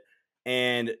shit.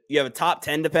 And you have a top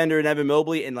 10 defender in Evan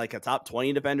Mobley and like a top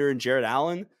 20 defender in Jared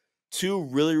Allen. Two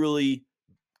really, really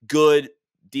good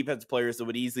defensive players that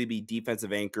would easily be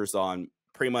defensive anchors on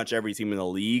pretty much every team in the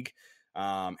league.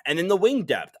 And then the wing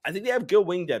depth. I think they have good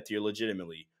wing depth here,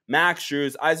 legitimately. Max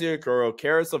Strus, Isaac Okoro,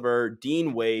 Caris LeVert,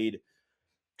 Dean Wade,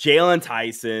 Jalen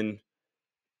Tyson.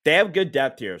 They have good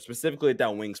depth here, specifically at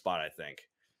that wing spot, I think.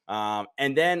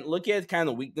 And then looking at kind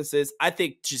of the weaknesses, I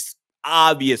think just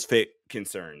obvious fit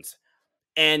concerns.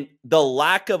 And the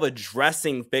lack of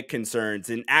addressing fit concerns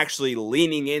and actually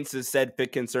leaning into said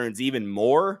fit concerns even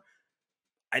more,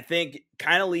 I think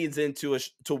kind of leads into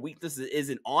a weakness that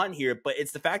isn't on here, but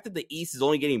it's the fact that the East is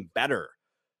only getting better.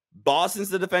 Boston's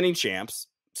the defending champs,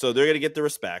 so they're going to get the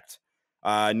respect.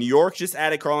 New York just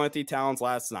added Karl-Anthony Towns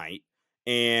last night,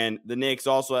 and the Knicks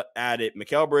also added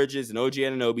Mikal Bridges and OG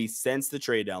Anunoby since the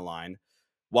trade deadline,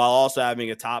 while also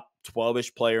having a top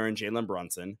 12-ish player in Jalen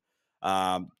Brunson.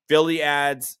 Philly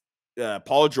adds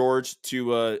Paul George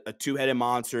to a two-headed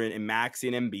monster in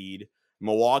Maxey and Embiid.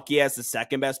 Milwaukee has the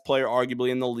second best player arguably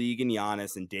in the league in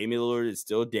Giannis, and Damian Lillard is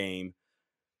still Dame.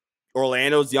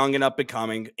 Orlando's young and up and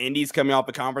coming. Indy's coming off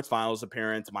a conference finals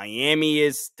appearance. Miami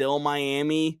is still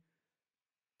Miami.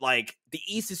 Like, the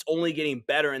East is only getting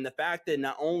better. And the fact that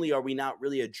not only are we not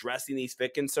really addressing these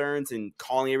fit concerns and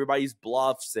calling everybody's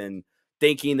bluffs and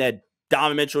thinking that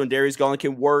Donovan Mitchell and Darius Garland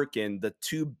can work, and the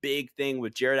two big thing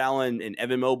with Jared Allen and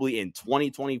Evan Mobley in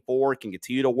 2024 can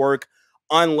continue to work,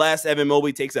 unless Evan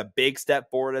Mobley takes a big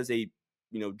step forward as a,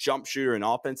 jump shooter and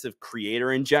offensive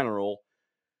creator in general.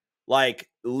 Like,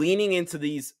 leaning into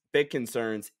these fit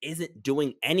concerns isn't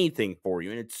doing anything for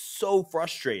you. And it's so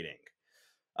frustrating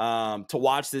to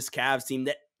watch this Cavs team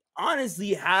that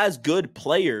honestly has good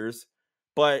players,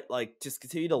 but like just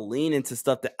continue to lean into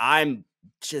stuff that I'm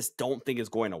just don't think is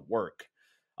going to work.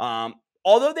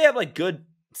 Although they have like good,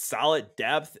 solid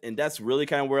depth, and that's really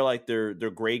kind of where like their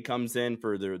grade comes in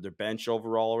for their bench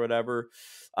overall or whatever.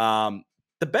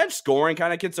 The bench scoring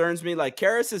kind of concerns me. Like,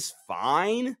 Karis is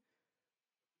fine,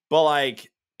 but like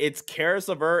it's Karis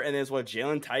LeVert and there's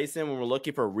Jalen Tyson when we're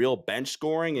looking for real bench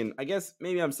scoring. And I guess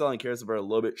maybe I'm selling Karis LeVert a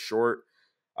little bit short.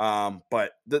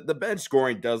 But the bench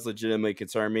scoring does legitimately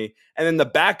concern me. And then the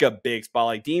backup big spot,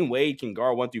 like Dean Wade can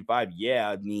guard 1 through 5.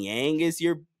 Yeah, Niang is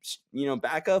your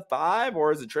backup 5,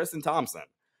 or is it Tristan Thompson?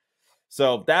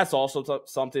 So that's also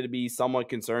something to be somewhat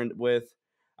concerned with.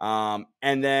 And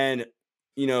then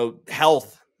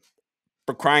health,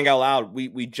 for crying out loud.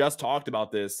 We just talked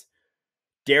about this.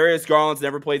 Darius Garland's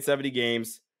never played 70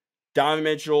 games. Donovan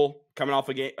Mitchell coming off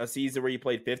a season where he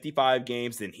played 55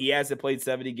 games, and he hasn't played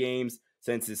 70 games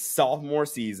since his sophomore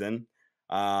season.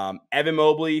 Evan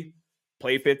Mobley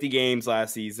played 50 games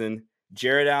last season.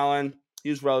 Jared Allen, he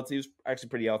was actually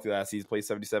pretty healthy last season, played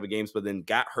 77 games, but then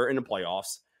got hurt in the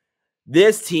playoffs.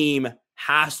 This team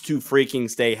has to freaking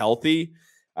stay healthy.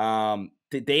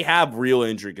 They have real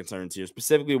injury concerns here,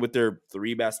 specifically with their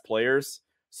 3 best players.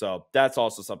 So that's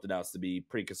also something else to be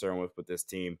pretty concerned with this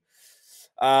team.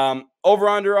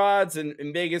 Over-under odds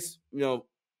and Vegas,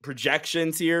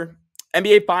 projections here.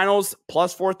 NBA Finals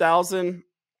plus 4,000.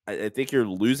 I think you're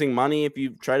losing money if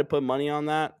you try to put money on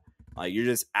that. You're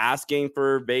just asking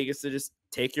for Vegas to just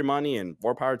take your money, and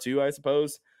more power to you, I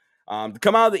suppose. To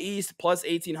come out of the East, plus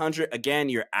 1,800. Again,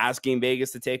 you're asking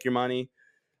Vegas to take your money.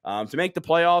 To make the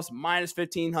playoffs, minus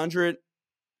 1,500.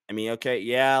 I mean, okay,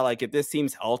 yeah, like if this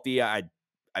team's healthy, I'd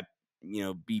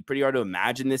be pretty hard to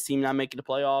imagine this team not making the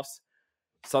playoffs.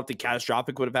 Something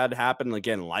catastrophic would have had to happen,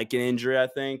 again, like an injury, I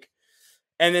think.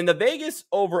 And then the Vegas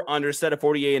over-under set at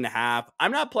 48.5.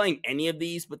 I'm not playing any of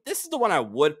these, but this is the one I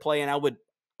would play, and I would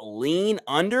lean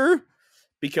under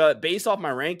because based off my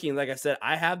ranking, like I said,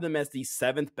 I have them as the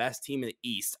 7th best team in the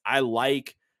East. I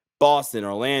like Boston,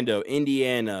 Orlando,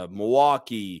 Indiana,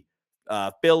 Milwaukee,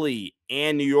 Philly,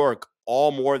 and New York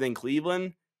all more than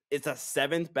Cleveland. It's a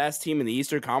 7th best team in the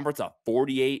Eastern Conference, a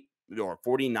 48 or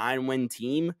 49 win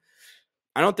team.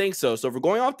 I don't think so. So if we're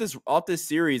going off this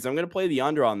series, I'm going to play the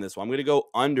under on this one. I'm going to go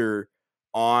under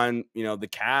on, the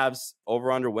Cavs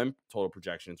over under win total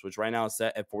projections, which right now is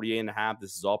set at 48.5.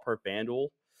 This is all per FanDuel.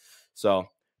 So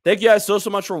thank you guys so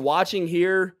much for watching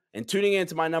here and tuning in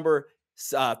to my number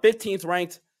 15th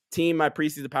ranked team, my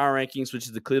preseason power rankings, which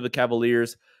is the Cleveland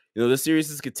Cavaliers. This series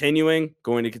is continuing.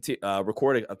 Going to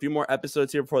record a few more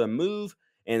episodes here before the move.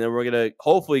 And then we're going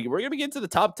to get to the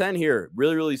top 10 here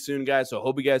really, really soon, guys. So I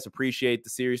hope you guys appreciate the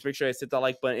series. Make sure you hit that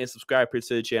like button and subscribe to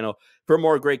the channel for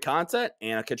more great content.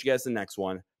 And I'll catch you guys in the next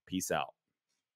one. Peace out.